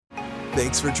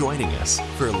Thanks for joining us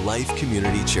for Life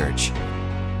Community Church.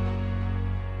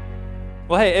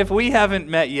 Well, hey, if we haven't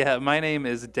met yet, my name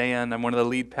is Dan. I'm one of the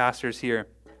lead pastors here.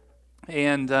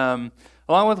 And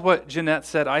along with what Jeanette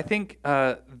said, I think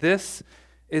this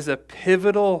is a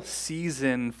pivotal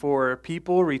season for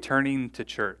people returning to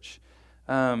church.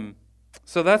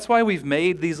 So that's why we've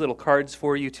made these little cards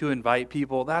for you to invite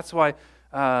people. That's why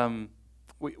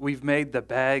we've made the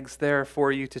bags there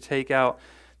for you to take out.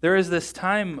 There is this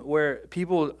time where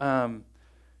people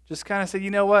just kind of say, you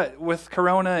know what, with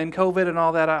Corona and COVID and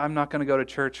all that, I'm not going to go to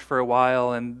church for a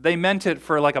while. And they meant it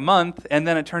for like a month, and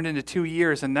then it turned into 2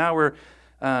 years. And now we're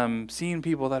seeing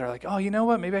people that are like, oh, you know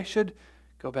what, maybe I should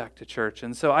go back to church.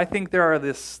 And so I think there are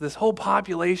this whole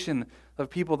population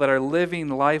of people that are living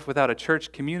life without a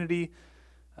church community,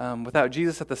 without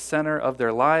Jesus at the center of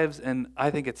their lives. And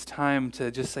I think it's time to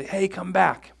just say, hey, come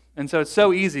back. And so it's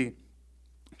so easy.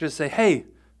 Just say, hey,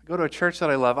 go to a church that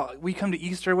I love. Will you come to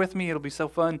Easter with me? It'll be so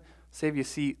fun. Save you a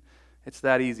seat. It's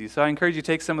that easy. So I encourage you to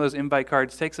take some of those invite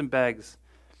cards, take some bags,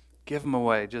 give them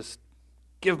away. Just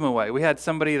give them away. We had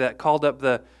somebody that called up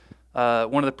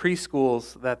one of the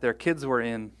preschools that their kids were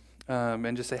in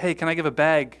and just say, hey, can I give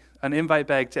an invite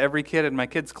bag to every kid in my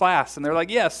kid's class? And they're like,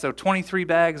 yes. So 23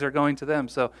 bags are going to them.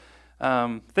 So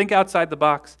think outside the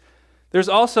box. There's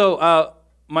also,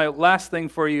 my last thing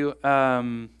for you,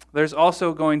 there's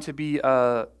also going to be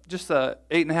just a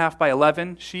 8.5 by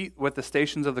 11 sheet with the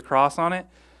Stations of the Cross on it.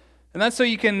 And that's so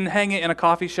you can hang it in a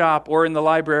coffee shop or in the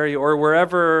library or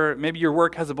wherever. Maybe your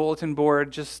work has a bulletin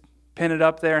board. Just pin it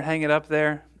up there and hang it up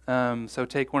there. So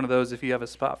take one of those if you have a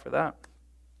spot for that.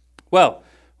 Well,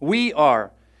 we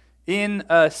are in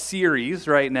a series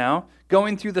right now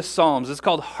going through the Psalms. It's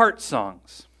called Heart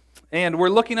Songs. And we're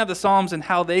looking at the Psalms and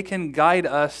how they can guide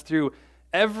us through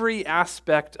every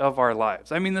aspect of our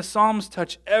lives. I mean, the Psalms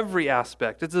touch every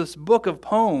aspect. It's this book of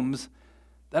poems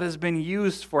that has been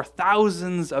used for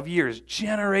thousands of years.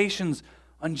 Generations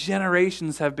on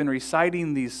generations have been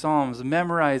reciting these Psalms,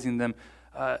 memorizing them,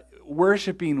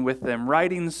 worshiping with them,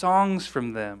 writing songs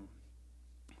from them.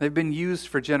 They've been used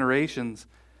for generations.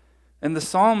 And the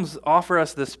Psalms offer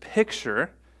us this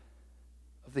picture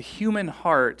of the human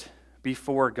heart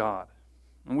before God.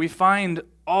 And we find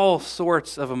all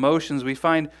sorts of emotions. We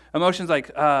find emotions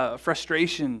like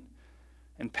frustration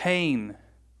and pain.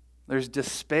 There's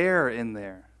despair in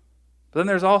there. But then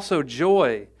there's also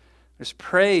joy. There's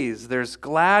praise. There's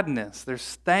gladness.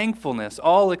 There's thankfulness,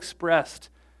 all expressed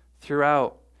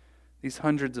throughout these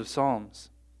hundreds of Psalms.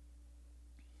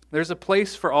 There's a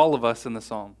place for all of us in the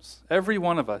Psalms. Every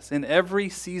one of us, in every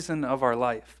season of our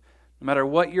life. No matter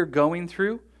what you're going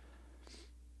through,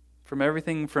 from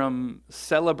everything from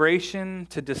celebration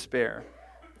to despair,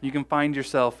 you can find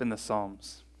yourself in the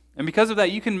Psalms. And because of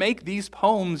that, you can make these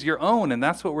poems your own, and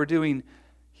that's what we're doing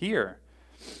here.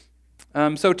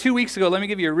 So 2 weeks ago, let me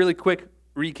give you a really quick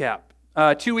recap.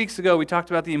 2 weeks ago, we talked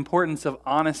about the importance of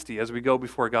honesty as we go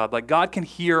before God. Like, God can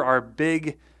hear our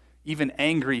big, even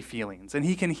angry feelings, and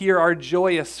He can hear our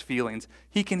joyous feelings.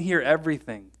 He can hear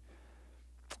everything.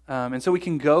 And so we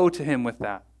can go to Him with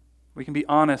that. We can be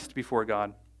honest before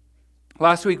God.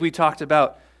 Last week we talked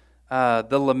about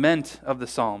the lament of the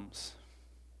Psalms.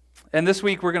 And this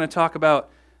week we're going to talk about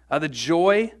the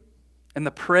joy and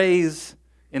the praise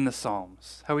in the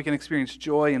Psalms, how we can experience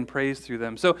joy and praise through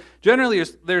them. So generally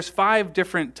there's 5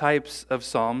 different types of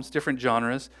Psalms, different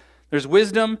genres. There's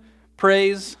wisdom,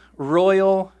 praise,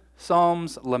 royal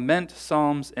Psalms, lament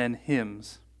Psalms, and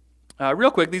hymns.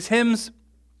 Real quick, these hymns,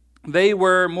 they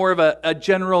were more of a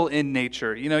general in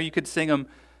nature. You know, you could sing them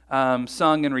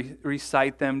sung and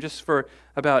recite them just for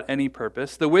about any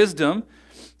purpose. The wisdom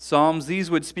Psalms,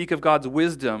 these would speak of God's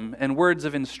wisdom and words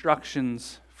of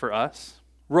instructions for us.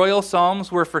 Royal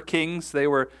Psalms were for kings. They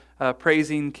were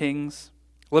praising kings.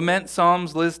 Lament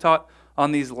Psalms, Liz taught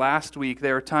on these last week.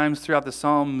 There are times throughout the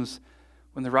Psalms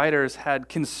when the writers had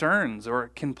concerns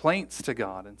or complaints to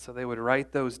God, and so they would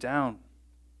write those down.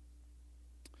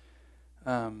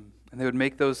 And they would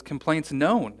make those complaints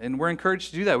known, and we're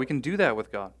encouraged to do that. We can do that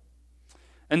with God.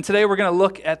 And today we're going to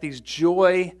look at these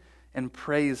joy and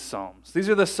praise psalms. These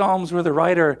are the psalms where the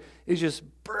writer is just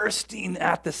bursting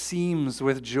at the seams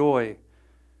with joy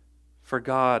for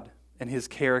God and His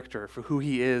character, for who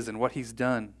He is and what He's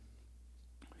done.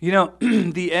 You know,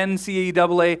 the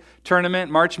NCAA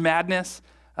tournament, March Madness,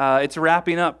 it's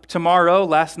wrapping up tomorrow.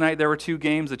 Last night there were 2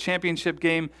 games. The championship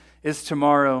game is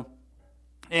tomorrow.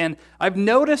 And I've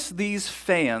noticed these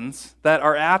fans that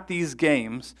are at these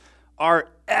games are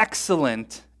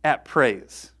excellent at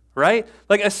praise, right?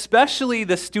 Like especially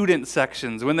the student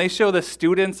sections. When they show the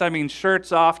students, I mean,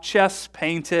 shirts off, chests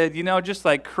painted, you know, just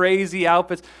like crazy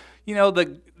outfits. You know,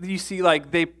 you see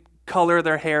like they color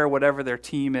their hair, whatever their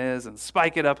team is, and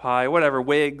spike it up high, whatever,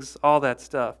 wigs, all that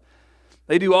stuff.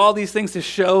 They do all these things to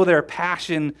show their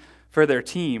passion for their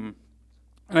team.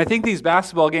 And I think these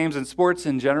basketball games and sports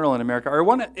in general in America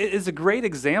is a great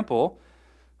example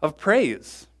of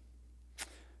praise.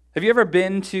 Have you ever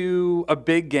been to a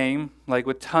big game, like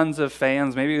with tons of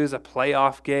fans? Maybe it was a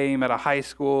playoff game at a high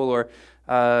school, or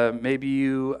maybe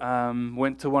you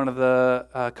went to one of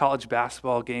the college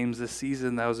basketball games this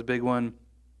season. That was a big one.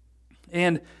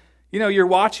 And, you're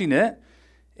watching it,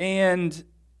 and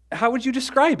how would you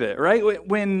describe it, right?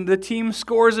 When the team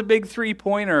scores a big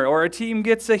three-pointer or a team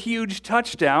gets a huge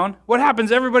touchdown, what happens?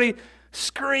 Everybody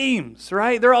screams,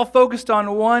 right? They're all focused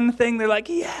on one thing. They're like,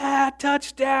 yeah,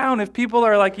 touchdown. If people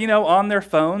are like, on their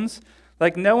phones,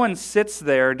 like no one sits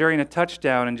there during a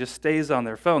touchdown and just stays on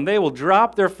their phone. They will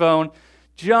drop their phone,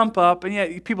 jump up, and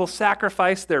yet people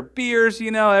sacrifice their beers,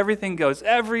 everything goes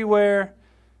everywhere.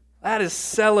 That is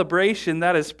celebration.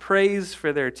 That is praise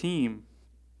for their team.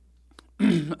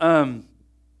 I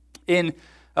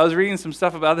was reading some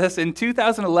stuff about this. In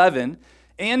 2011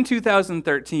 and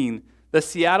 2013, the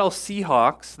Seattle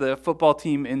Seahawks, the football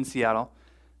team in Seattle,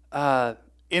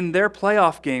 in their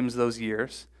playoff games those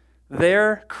years,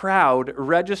 their crowd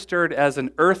registered as an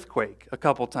earthquake a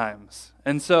couple times.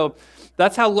 And so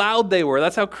that's how loud they were.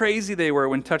 That's how crazy they were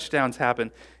when touchdowns happened.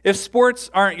 If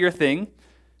sports aren't your thing,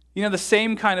 the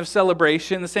same kind of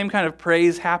celebration, the same kind of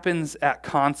praise happens at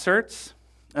concerts.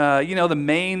 The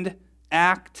main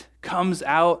act comes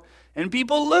out and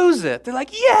people lose it. They're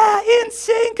like, yeah,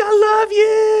 NSYNC, I love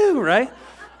you, right?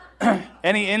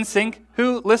 Any NSYNC?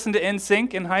 Who listened to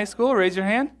NSYNC in high school? Raise your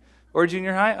hand. Or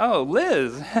junior high? Oh,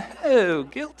 Liz. Oh,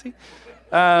 guilty.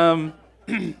 So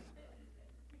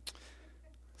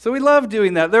we love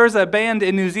doing that. There was a band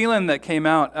in New Zealand that came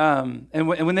out, and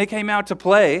when they came out to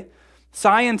play,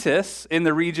 scientists in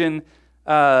the region,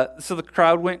 so the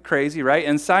crowd went crazy, right?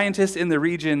 And scientists in the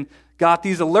region got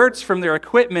these alerts from their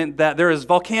equipment that there is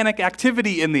volcanic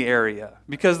activity in the area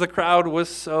because the crowd was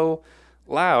so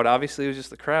loud. Obviously, it was just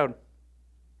the crowd.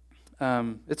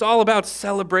 It's all about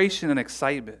celebration and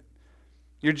excitement.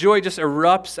 Your joy just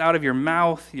erupts out of your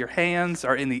mouth. Your hands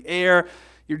are in the air.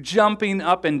 You're jumping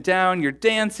up and down. You're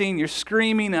dancing. You're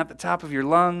screaming at the top of your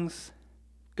lungs.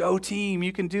 Go team,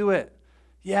 you can do it.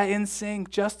 Yeah, NSYNC,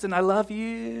 Justin, I love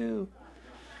you.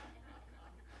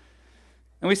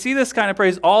 And we see this kind of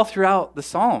praise all throughout the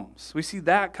Psalms. We see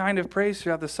that kind of praise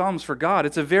throughout the Psalms for God.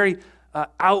 It's a very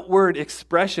outward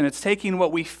expression. It's taking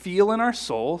what we feel in our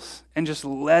souls and just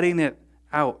letting it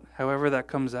out, however that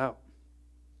comes out.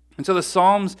 And so the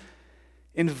Psalms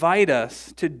invite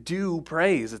us to do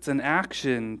praise. It's an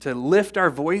action to lift our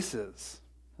voices,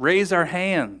 raise our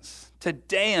hands, to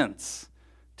dance,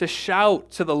 to shout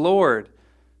to the Lord,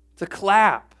 to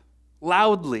clap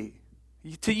loudly,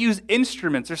 to use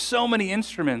instruments. There's so many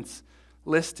instruments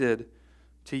listed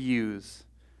to use.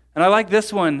 And I like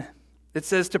this one. It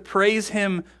says to praise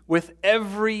him with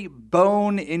every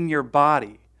bone in your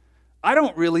body. I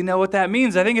don't really know what that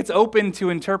means. I think it's open to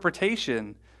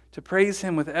interpretation, to praise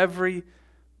him with every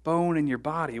bone in your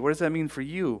body. What does that mean for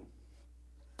you?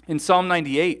 In Psalm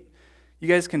 98, you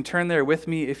guys can turn there with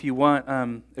me if you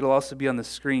want. It'll also be on the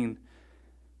screen.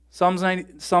 Psalm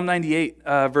 98,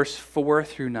 verse 4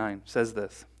 through 9 says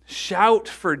this. Shout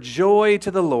for joy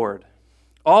to the Lord.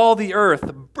 All the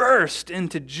earth burst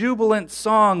into jubilant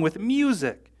song with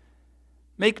music.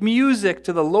 Make music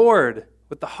to the Lord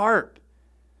with the harp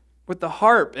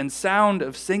and sound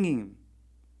of singing,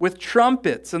 with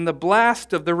trumpets and the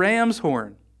blast of the ram's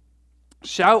horn.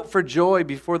 Shout for joy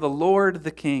before the Lord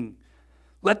the King.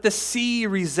 Let the sea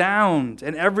resound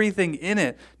and everything in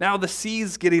it. Now the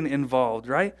sea's getting involved,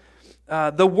 right?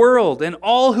 The world and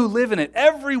all who live in it,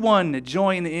 everyone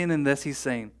join in this, he's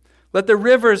saying. Let the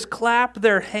rivers clap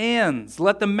their hands.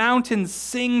 Let the mountains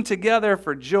sing together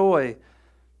for joy.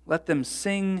 Let them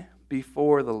sing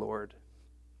before the Lord.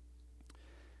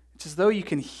 It's as though you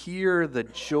can hear the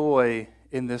joy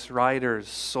in this writer's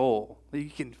soul. You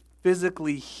can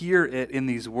physically hear it in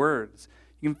these words.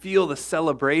 You can feel the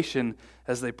celebration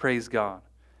as they praise God.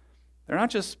 They're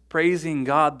not just praising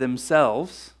God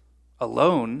themselves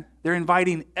alone. They're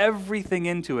inviting everything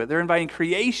into it. They're inviting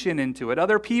creation into it,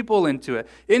 other people into it,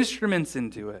 instruments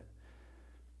into it.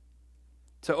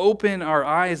 To open our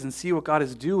eyes and see what God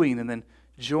is doing and then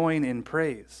join in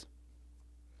praise.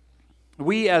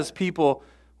 We as people,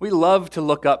 we love to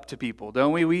look up to people,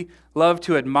 don't we? We love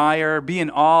to admire, be in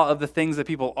awe of the things that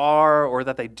people are or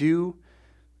that they do.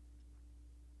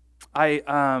 I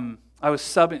was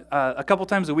subbing, a couple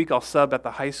times a week I'll sub at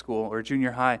the high school or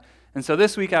junior high. And so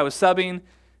this week I was subbing,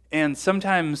 and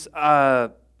sometimes,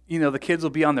 the kids will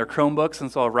be on their Chromebooks,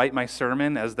 and so I'll write my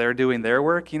sermon as they're doing their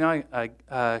work.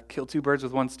 I kill two birds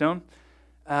with one stone.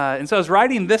 And so I was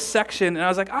writing this section, and I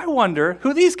was like, I wonder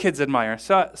who these kids admire.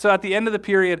 So at the end of the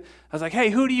period, I was like, hey,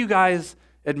 who do you guys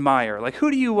admire? Like, who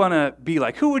do you want to be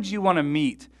like? Who would you want to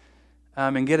meet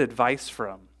and get advice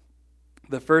from?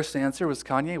 The first answer was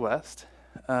Kanye West.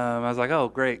 I was like, oh,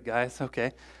 great, guys,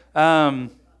 okay.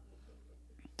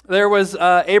 There was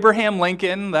Abraham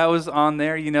Lincoln. That was on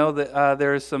there.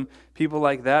 There's some people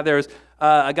like that. There's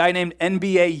a guy named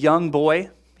NBA Youngboy.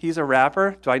 He's a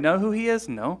rapper. Do I know who he is?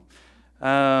 No.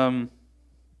 Tom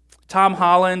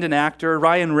Holland, an actor.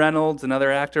 Ryan Reynolds,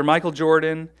 another actor. Michael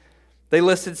Jordan. They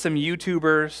listed some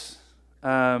YouTubers.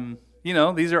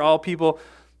 These are all people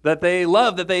that they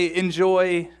love, that they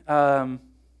enjoy, and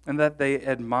that they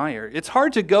admire. It's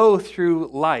hard to go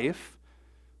through life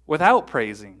without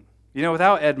praising,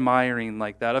 without admiring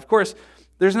like that. Of course,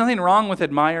 there's nothing wrong with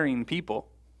admiring people.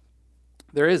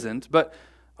 There isn't. But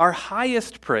our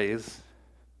highest praise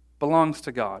belongs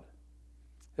to God.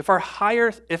 If our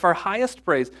highest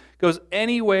praise goes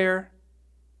anywhere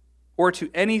or to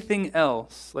anything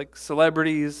else, like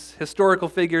celebrities, historical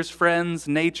figures, friends,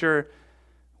 nature,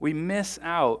 we miss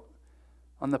out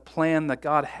on the plan that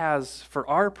God has for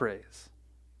our praise.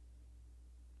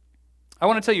 I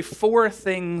want to tell you 4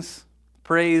 things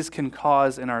praise can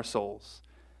cause in our souls.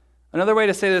 Another way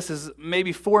to say this is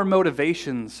maybe 4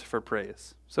 motivations for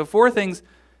praise. So 4 things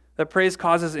that praise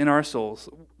causes in our souls.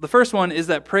 The first one is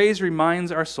that praise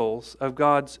reminds our souls of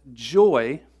God's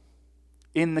joy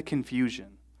in the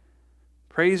confusion.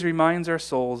 Praise reminds our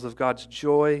souls of God's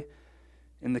joy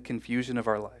in the confusion of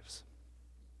our lives.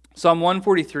 Psalm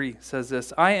 143 says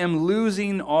this, I am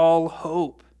losing all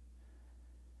hope.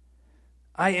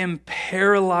 I am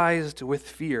paralyzed with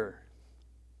fear.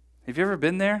 Have you ever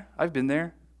been there? I've been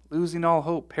there. Losing all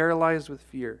hope, paralyzed with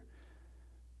fear.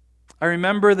 I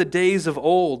remember the days of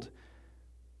old.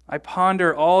 I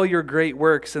ponder all your great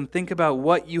works and think about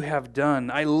what you have done.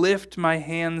 I lift my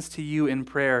hands to you in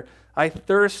prayer. I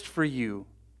thirst for you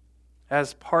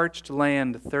as parched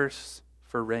land thirsts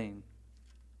for rain.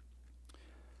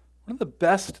 One of the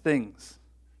best things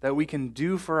that we can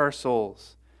do for our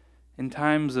souls in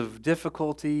times of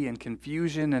difficulty and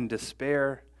confusion and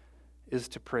despair is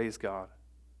to praise God.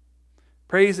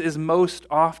 Praise is most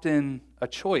often a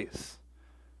choice.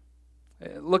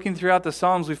 Looking throughout the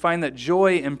Psalms, we find that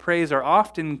joy and praise are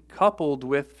often coupled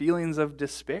with feelings of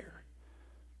despair.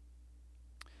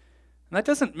 And that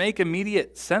doesn't make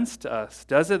immediate sense to us,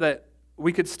 does it? That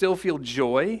we could still feel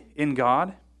joy in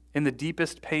God in the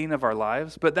deepest pain of our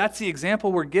lives. But that's the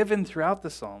example we're given throughout the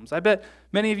Psalms. I bet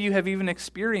many of you have even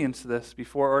experienced this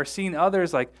before or seen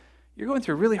others like, you're going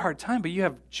through a really hard time, but you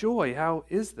have joy. How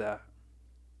is that?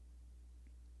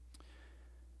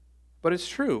 But it's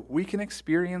true. We can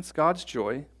experience God's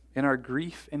joy in our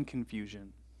grief and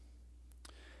confusion.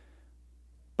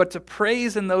 But to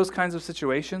praise in those kinds of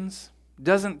situations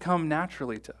doesn't come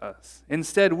naturally to us.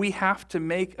 Instead, we have to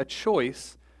make a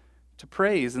choice to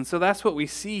praise. And so that's what we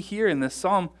see here in this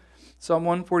Psalm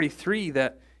 143,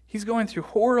 that he's going through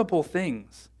horrible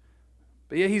things.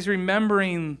 But yet he's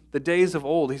remembering the days of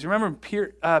old. He's remembering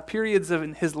periods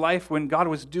of his life when God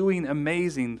was doing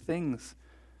amazing things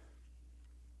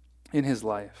in his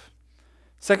life.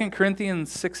 2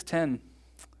 Corinthians 6:10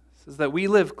 says that we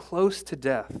live close to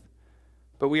death,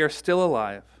 but we are still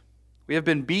alive. We have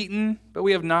been beaten, but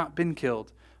we have not been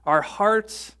killed. Our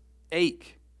hearts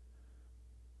ache,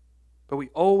 but we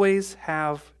always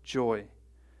have joy.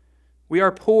 We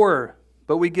are poor,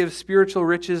 but we give spiritual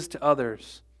riches to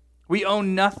others. We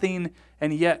own nothing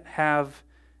and yet have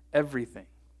everything.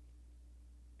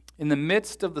 In the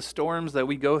midst of the storms that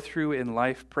we go through in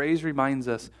life, praise reminds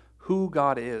us who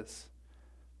God is.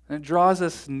 And it draws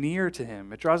us near to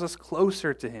him. It draws us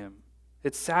closer to him.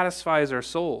 It satisfies our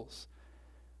souls.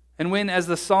 And when, as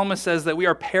the psalmist says, that we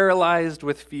are paralyzed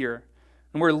with fear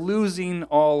and we're losing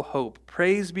all hope,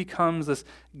 praise becomes this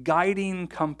guiding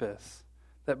compass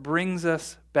that brings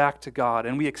us back to God,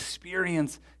 and we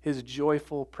experience his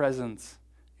joyful presence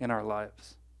in our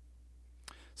lives.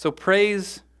 So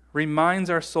praise reminds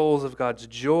our souls of God's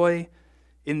joy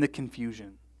in the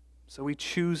confusion. So we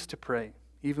choose to pray,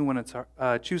 even when it's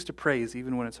choose to praise,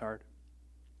 even when it's hard.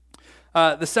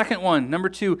 The second one, number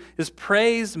 2, is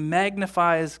praise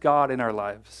magnifies God in our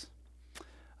lives.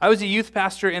 I was a youth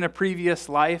pastor in a previous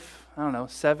life,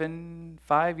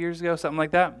 5 years ago, something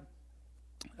like that.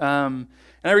 And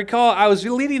I recall I was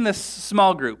leading this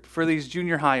small group for these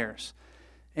junior hires.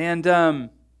 And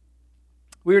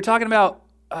we were talking about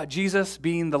Jesus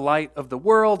being the light of the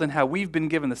world and how we've been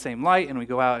given the same light, and we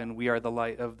go out and we are the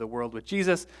light of the world with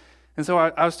Jesus. And so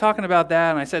I was talking about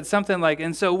that, and I said something like,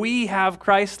 and so we have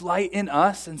Christ's light in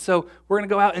us, and so we're going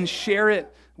to go out and share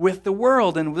it with the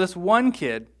world. And this one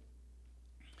kid,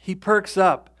 he perks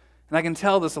up, and I can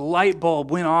tell this light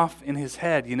bulb went off in his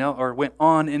head, or went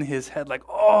on in his head, like,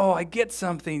 oh, I get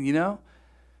something,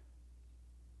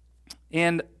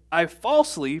 And I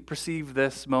falsely perceived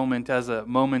this moment as a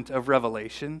moment of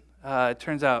revelation. It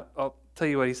turns out, I'll tell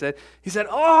you what he said. He said,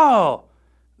 oh,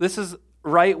 this is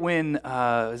right when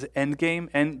was it Endgame,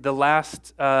 and the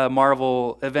last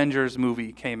Marvel Avengers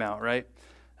movie came out, right?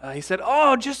 He said,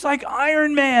 oh, just like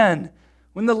Iron Man,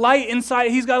 when the light inside,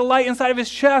 he's got a light inside of his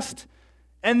chest,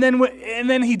 and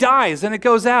then he dies, and it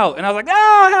goes out. And I was like,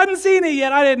 oh, I hadn't seen it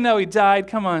yet. I didn't know he died.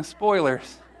 Come on,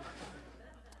 spoilers.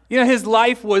 His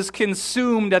life was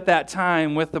consumed at that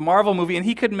time with the Marvel movie, and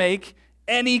he could make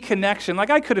any connection. Like,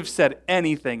 I could have said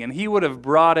anything, and he would have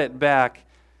brought it back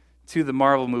to the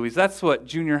Marvel movies. That's what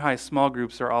junior high small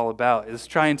groups are all about, is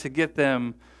trying to get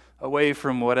them away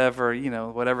from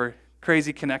whatever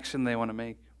crazy connection they want to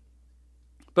make.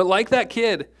 But like that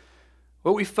kid,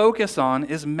 what we focus on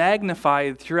is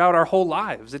magnified throughout our whole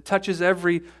lives. It touches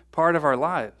every part of our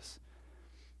lives.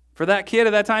 For that kid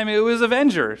at that time, it was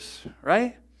Avengers,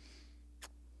 right?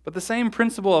 But the same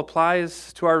principle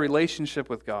applies to our relationship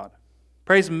with God.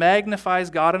 Praise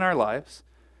magnifies God in our lives.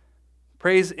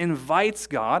 Praise invites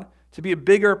God to be a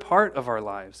bigger part of our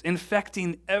lives,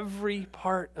 infecting every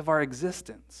part of our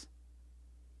existence.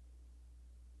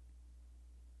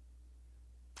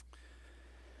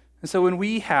 And so when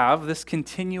we have this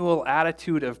continual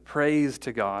attitude of praise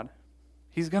to God,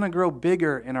 He's going to grow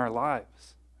bigger in our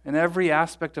lives. And every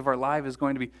aspect of our life is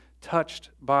going to be touched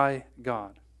by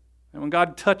God. And when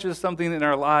God touches something in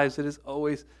our lives, it is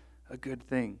always a good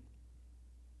thing.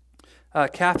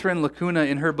 Catherine Lacuna,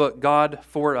 in her book, God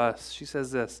for Us, she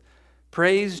says this: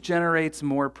 praise generates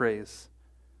more praise.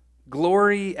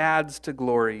 Glory adds to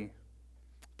glory.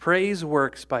 Praise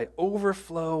works by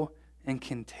overflow and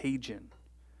contagion.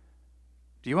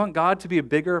 Do you want God to be a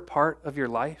bigger part of your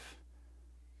life?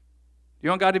 Do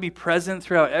you want God to be present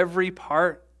throughout every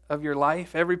part of your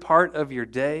life, every part of your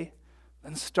day?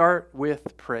 Then start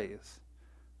with praise.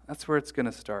 That's where it's going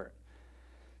to start.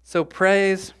 So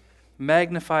praise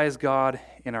magnifies God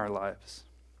in our lives.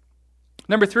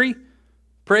 Number 3,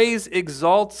 praise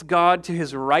exalts God to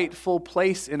His rightful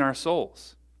place in our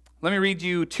souls. Let me read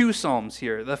you 2 Psalms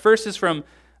here. The first is from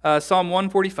Psalm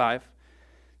 145. It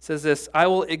says this: I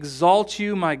will exalt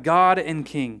you, my God and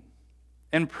King,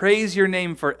 and praise your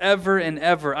name forever and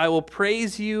ever. I will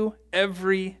praise you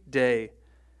every day.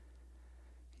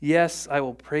 Yes, I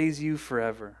will praise you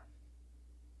forever.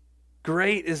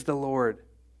 Great is the Lord.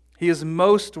 He is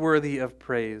most worthy of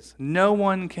praise. No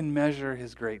one can measure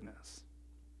His greatness.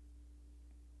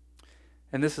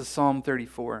 And this is Psalm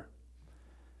 34.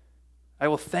 I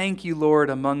will thank you, Lord,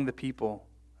 among the people.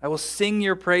 I will sing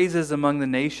your praises among the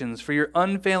nations, for your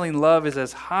unfailing love is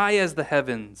as high as the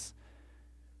heavens.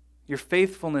 Your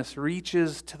faithfulness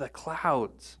reaches to the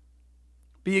clouds.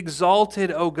 Be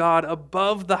exalted, O God,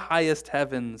 above the highest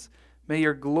heavens. May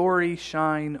your glory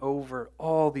shine over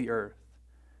all the earth.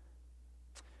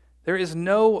 There is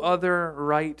no other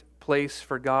right place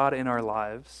for God in our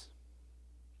lives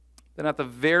than at the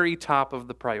very top of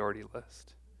the priority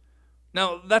list.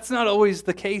 Now, that's not always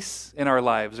the case in our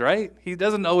lives, right? He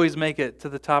doesn't always make it to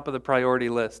the top of the priority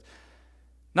list.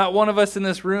 Not one of us in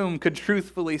this room could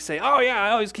truthfully say, oh yeah,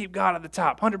 I always keep God at the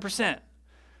top, 100%.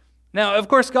 Now, of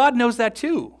course, God knows that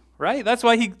too, right? That's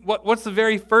why what's the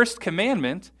very first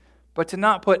commandment? But to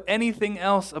not put anything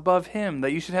else above Him,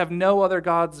 that you should have no other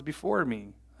gods before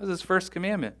me. That's His first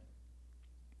commandment.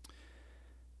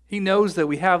 He knows that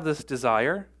we have this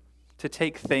desire to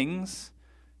take things,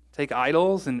 take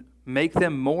idols, and make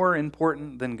them more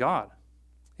important than God.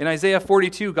 In Isaiah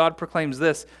 42, God proclaims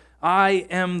this: I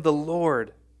am the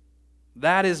Lord.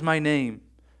 That is my name.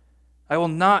 I will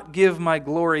not give my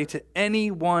glory to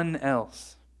anyone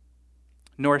else,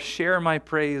 nor share my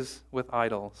praise with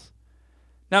idols.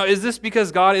 Now, is this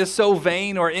because God is so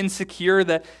vain or insecure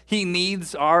that He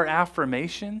needs our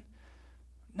affirmation?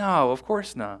 No, of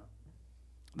course not.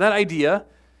 That idea,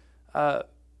 by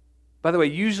the way,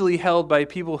 usually held by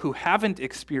people who haven't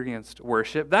experienced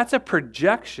worship, that's a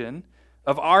projection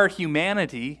of our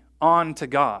humanity onto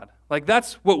God. Like,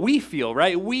 that's what we feel,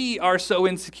 right? We are so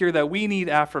insecure that we need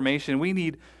affirmation, we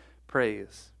need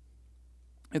praise.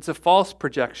 It's a false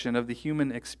projection of the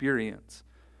human experience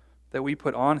that we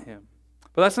put on Him.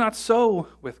 But that's not so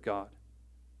with God.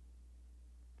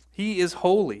 He is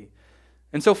holy.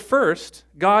 And so first,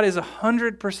 God is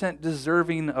 100%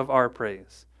 deserving of our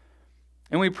praise.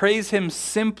 And we praise Him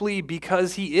simply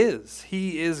because He is.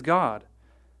 He is God.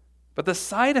 But the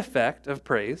side effect of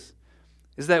praise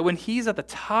is that when he's at the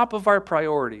top of our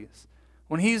priorities,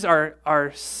 when he's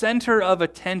our center of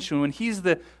attention, when he's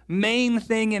the main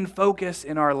thing in focus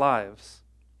in our lives,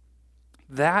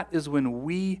 that is when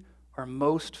we are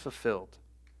most fulfilled.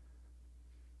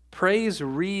 Praise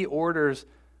reorders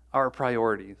our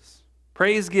priorities.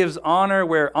 Praise gives honor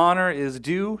where honor is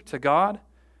due to God,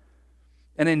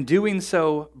 and in doing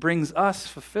so brings us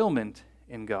fulfillment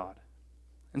in God.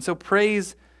 And so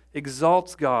praise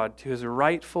exalts God to his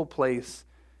rightful place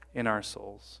in our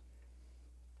souls.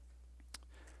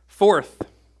 Fourth,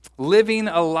 living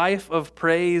a life of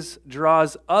praise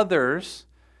draws others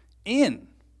in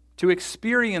to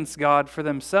experience God for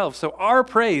themselves. So our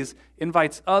praise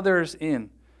invites others in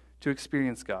to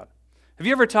experience God. Have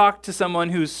you ever talked to someone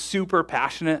who's super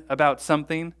passionate about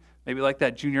something? Maybe like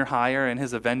that junior hire in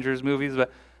his Avengers movies.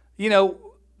 But,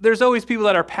 there's always people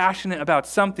that are passionate about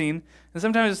something. And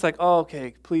sometimes it's like, oh,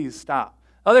 okay, please stop.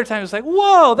 Other times it's like,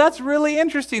 whoa, that's really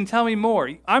interesting. Tell me more.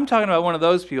 I'm talking about one of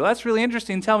those people. That's really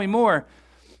interesting. Tell me more.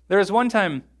 There was one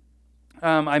time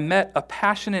I met a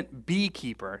passionate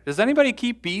beekeeper. Does anybody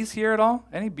keep bees here at all?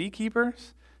 Any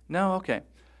beekeepers? No? Okay.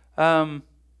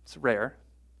 It's rare.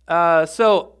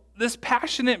 So this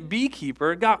passionate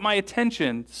beekeeper got my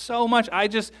attention so much.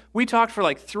 We talked for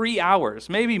like 3 hours,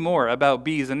 maybe more, about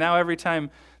bees. And now every time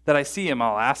that I see him,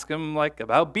 I'll ask him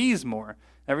about bees more.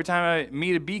 Every time I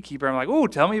meet a beekeeper, I'm like, "Oh,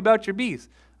 tell me about your bees."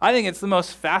 I think it's the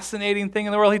most fascinating thing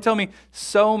in the world. He told me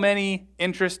so many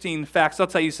interesting facts. I'll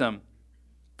tell you some.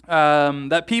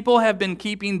 That people have been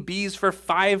keeping bees for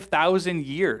 5,000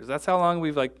 years. That's how long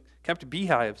we've kept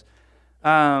beehives.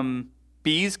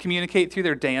 Bees communicate through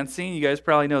their dancing. You guys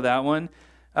probably know that one.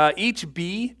 Each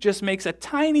bee just makes a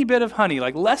tiny bit of honey,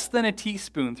 like less than a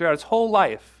teaspoon throughout its whole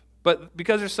life. But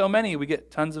because there's so many, we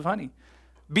get tons of honey.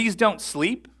 Bees don't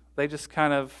sleep. They just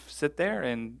kind of sit there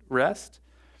and rest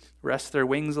their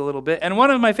wings a little bit. And one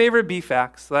of my favorite bee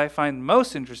facts that I find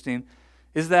most interesting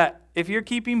is that if you're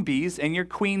keeping bees and your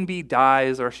queen bee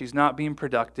dies or she's not being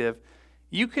productive,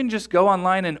 you can just go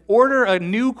online and order a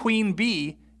new queen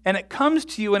bee, and it comes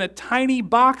to you in a tiny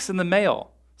box in the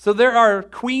mail. So there are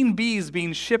queen bees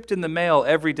being shipped in the mail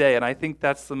every day, and I think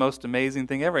that's the most amazing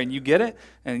thing ever. And you get it,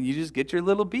 and you just get your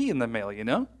little bee in the mail,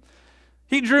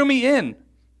 He drew me in.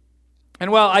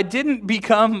 And while I didn't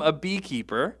become a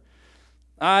beekeeper,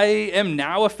 I am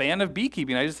now a fan of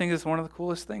beekeeping. I just think it's one of the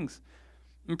coolest things.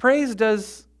 And praise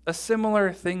does a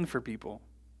similar thing for people.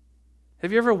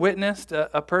 Have you ever witnessed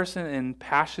a person in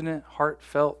passionate,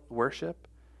 heartfelt worship?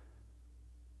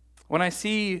 When I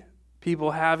see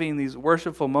people having these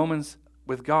worshipful moments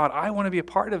with God, I want to be a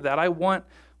part of that. I want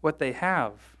what they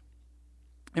have.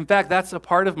 In fact, that's a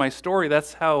part of my story.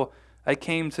 That's how I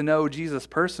came to know Jesus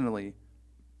personally.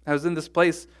 I was in this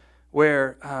place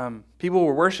where people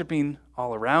were worshiping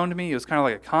all around me. It was kind of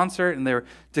like a concert, and they were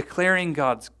declaring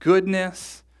God's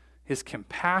goodness, his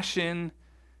compassion,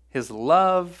 his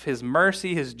love, his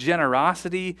mercy, his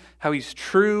generosity, how he's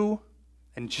true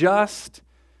and just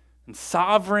and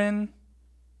sovereign.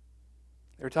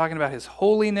 They were talking about his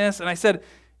holiness. And I said,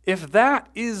 if that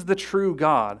is the true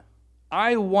God,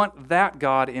 I want that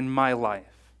God in my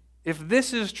life. If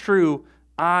this is true,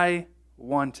 I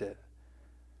want it.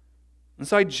 And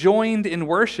so I joined in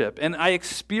worship, and I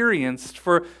experienced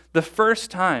for the first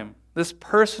time this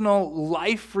personal,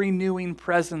 life-renewing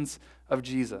presence of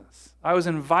Jesus. I was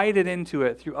invited into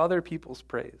it through other people's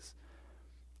praise.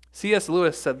 C.S.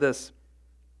 Lewis said this: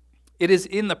 "It is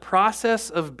in the process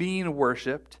of being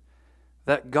worshiped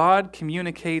that God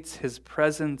communicates his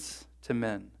presence to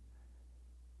men."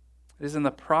 It is in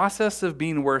the process of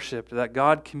being worshiped that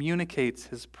God communicates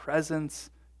his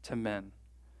presence to men.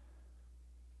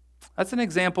 That's an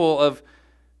example of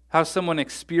how someone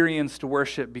experienced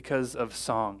worship because of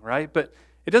song, right? But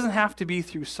it doesn't have to be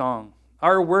through song.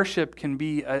 Our worship can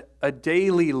be a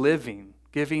daily living,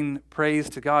 giving praise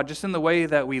to God just in the way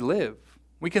that we live.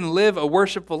 We can live a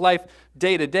worshipful life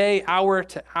day to day, hour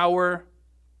to hour,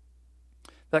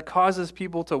 that causes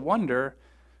people to wonder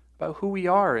about who we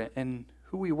are and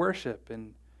who we worship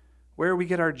and where we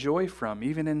get our joy from,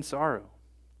 even in sorrow.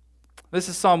 This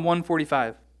is Psalm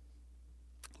 145.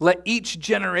 "Let each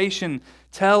generation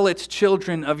tell its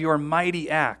children of your mighty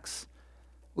acts.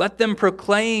 Let them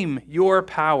proclaim your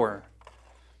power.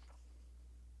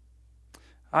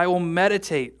 I will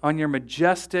meditate on your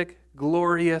majestic,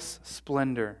 glorious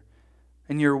splendor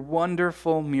and your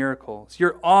wonderful miracles.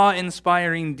 Your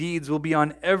awe-inspiring deeds will be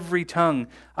on every tongue.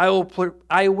 I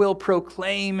will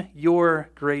proclaim your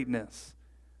greatness.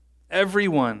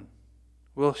 Everyone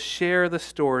will share the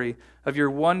story of your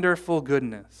wonderful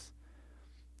goodness.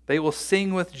 They will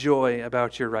sing with joy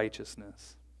about your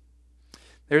righteousness."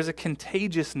 There's a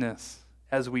contagiousness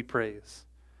as we praise.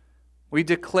 We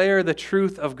declare the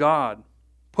truth of God,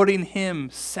 putting him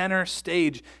center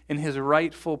stage in his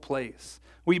rightful place.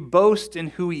 We boast in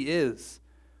who he is.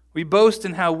 We boast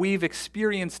in how we've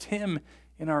experienced him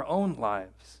in our own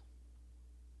lives.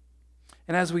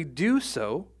 And as we do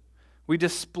so, we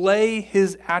display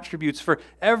his attributes for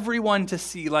everyone to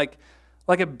see, like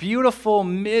a beautiful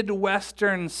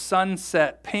Midwestern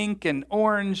sunset, pink and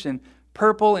orange and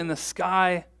purple in the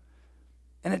sky,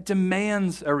 and it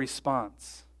demands a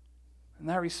response. And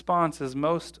that response is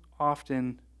most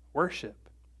often worship.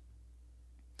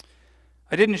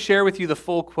 I didn't share with you the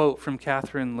full quote from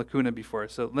Catherine Lacuna before,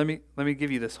 so let me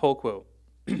give you this whole quote.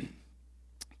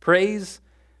 Praise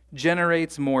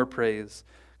generates more praise.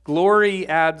 Glory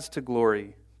adds to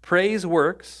glory. Praise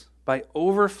works by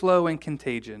overflow and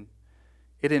contagion.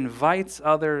 It invites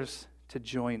others to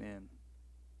join in.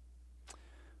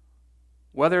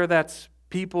 Whether that's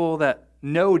people that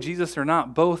know Jesus or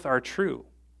not, both are true.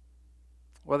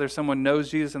 Whether someone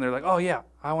knows Jesus and they're like, oh yeah,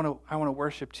 I want to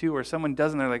worship too, or someone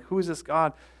doesn't, they're like, who is this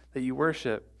God that you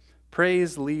worship?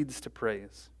 Praise leads to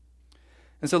praise.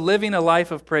 And so living a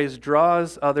life of praise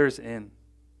draws others in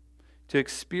to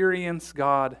experience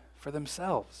God for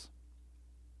themselves.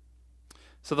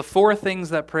 So the four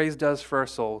things that praise does for our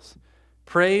souls.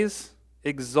 Praise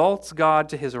exalts God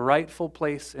to his rightful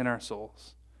place in our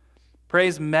souls.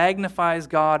 Praise magnifies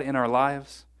God in our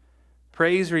lives.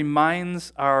 Praise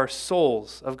reminds our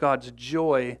souls of God's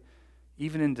joy,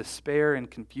 even in despair and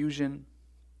confusion.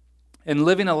 And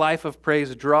living a life of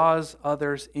praise draws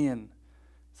others in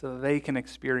so that they can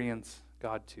experience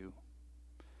God too.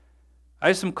 I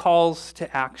have some calls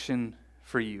to action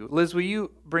for you. Liz, will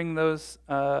you bring those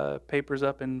papers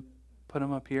up and put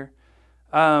them up here?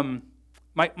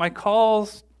 My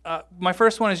calls, my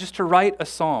first one is just to write a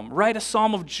psalm. Write a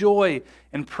psalm of joy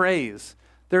and praise.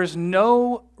 There's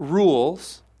no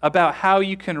rules about how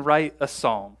you can write a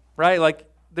psalm, right? Like,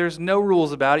 there's no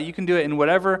rules about it. You can do it in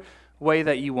whatever way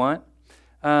that you want.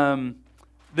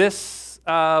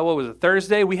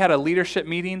 Thursday, we had a leadership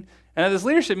meeting. And at this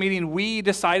leadership meeting, we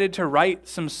decided to write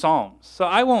some psalms. So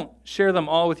I won't share them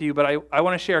all with you, but I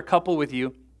want to share a couple with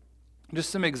you, just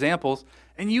some examples.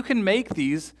 And you can make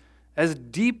these as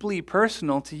deeply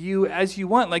personal to you as you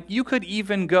want. Like, you could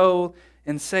even go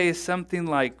and say something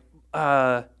like,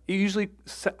 it usually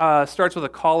starts with a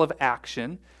call of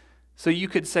action. So you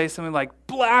could say something like,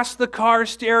 blast the car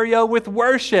stereo with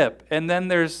worship. And then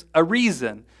there's a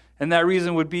reason. And that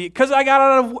reason would be, because I got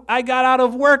out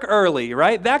of work early,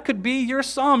 right? That could be your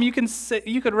psalm. You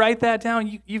could write that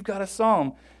down. You've got a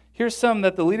psalm. Here's some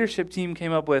that the leadership team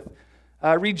came up with.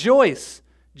 Rejoice.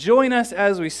 Join us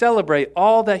as we celebrate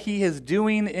all that he is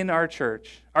doing in our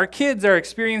church. Our kids are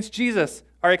experiencing Jesus.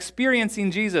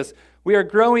 We are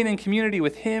growing in community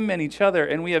with him and each other,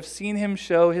 and we have seen him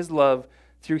show his love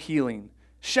through healing.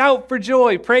 Shout for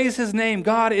joy. Praise his name.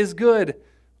 God is good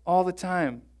all the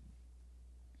time.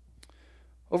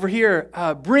 Over here,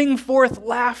 bring forth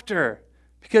laughter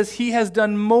because he has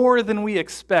done more than we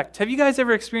expect. Have you guys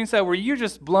ever experienced that where you're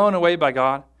just blown away by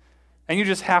God and you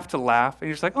just have to laugh and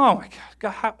you're just like, oh my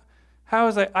God, how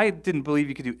is I didn't believe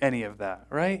you could do any of that,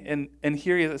 right? And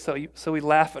here he is, so we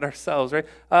laugh at ourselves, right?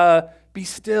 Be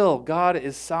still, God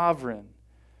is sovereign.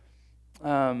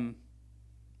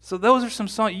 So those are some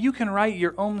songs. You can write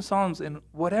your own psalms in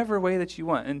whatever way that you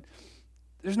want. And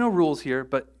there's no rules here,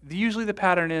 but usually the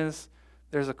pattern is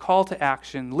there's a call to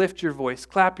action, lift your voice,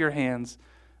 clap your hands,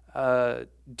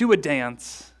 do a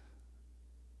dance,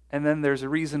 and then there's a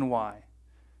reason why.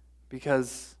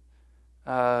 Because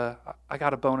I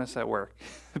got a bonus at work.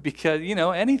 Because,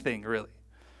 anything really.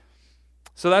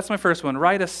 So that's my first one.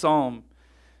 Write a psalm.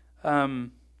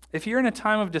 If you're in a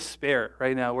time of despair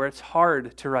right now where it's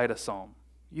hard to write a psalm,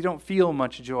 you don't feel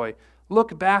much joy,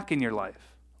 look back in your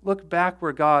life. Look back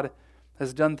where God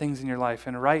has done things in your life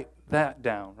and write that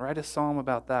down. Write a psalm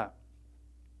about that.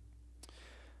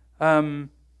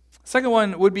 Second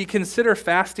one would be consider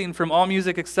fasting from all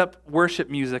music except worship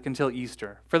music until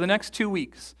Easter. For the next 2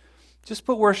 weeks, just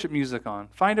put worship music on.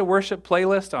 Find a worship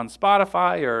playlist on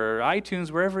Spotify or iTunes,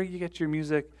 wherever you get your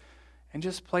music, and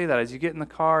just play that as you get in the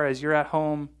car, as you're at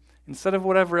home. Instead of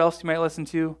whatever else you might listen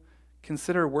to,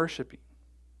 consider worshiping.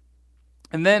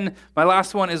 And then my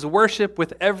last one is worship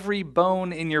with every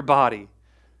bone in your body.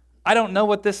 I don't know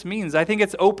what this means. I think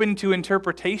it's open to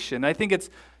interpretation. I think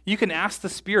you can ask the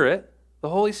Spirit, the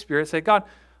Holy Spirit, say, God,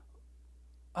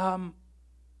 how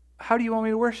do you want me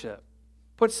to worship?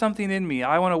 Put something in me.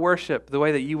 I want to worship the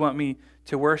way that you want me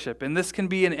to worship. And this can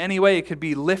be in any way. It could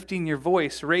be lifting your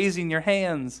voice, raising your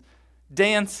hands,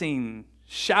 dancing,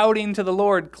 shouting to the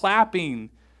Lord, clapping,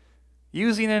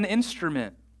 using an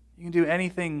instrument. You can do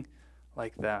anything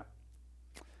like that.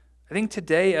 I think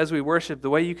today as we worship, the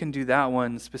way you can do that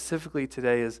one specifically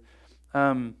today is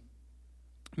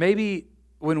maybe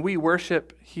when we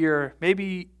worship here,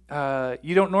 maybe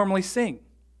you don't normally sing.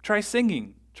 Try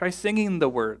singing. Try singing the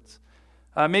words.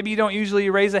 Maybe you don't usually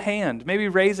raise a hand. Maybe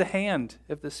raise a hand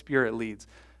if the Spirit leads.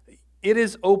 It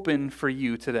is open for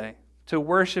you today to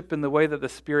worship in the way that the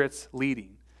Spirit's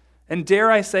leading. And dare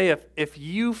I say, if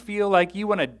you feel like you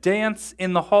want to dance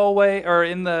in the hallway or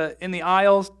in the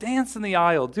aisles, dance in the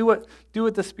aisle. Do what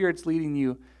the Spirit's leading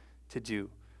you to do.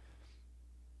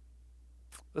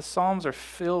 The Psalms are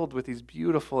filled with these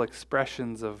beautiful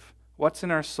expressions of what's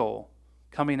in our soul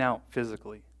coming out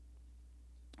physically,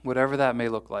 whatever that may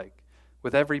look like,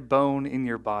 with every bone in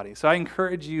your body. So I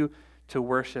encourage you to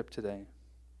worship today.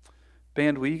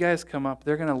 Band, will you guys come up?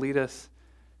 They're going to lead us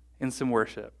in some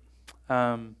worship.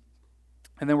 And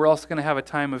then we're also going to have a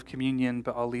time of communion,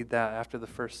 but I'll lead that after the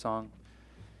first song.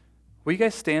 Will you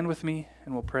guys stand with me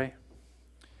and we'll pray?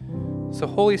 So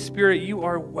Holy Spirit, you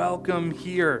are welcome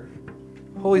here.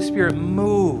 Holy Spirit,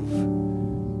 move.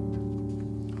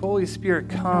 Holy Spirit,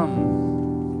 come.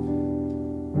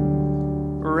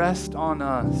 Rest on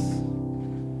us.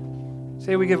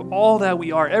 Say we give all that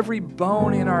we are, every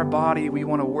bone in our body we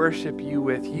want to worship you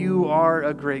with. You are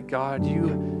a great God.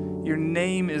 Your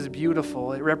name is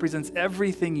beautiful. It represents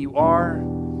everything you are,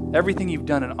 everything you've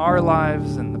done in our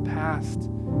lives in the past.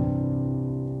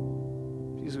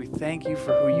 Jesus, we thank you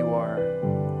for who you are.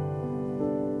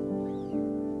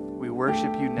 We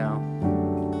worship you now.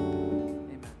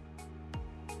 Amen.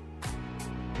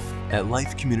 At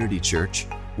Life Community Church,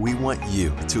 we want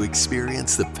you to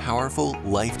experience the powerful,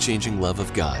 life-changing love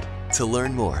of God. To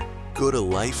learn more, go to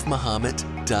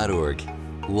lifemuhammad.org.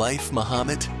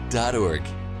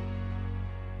 lifemuhammad.org.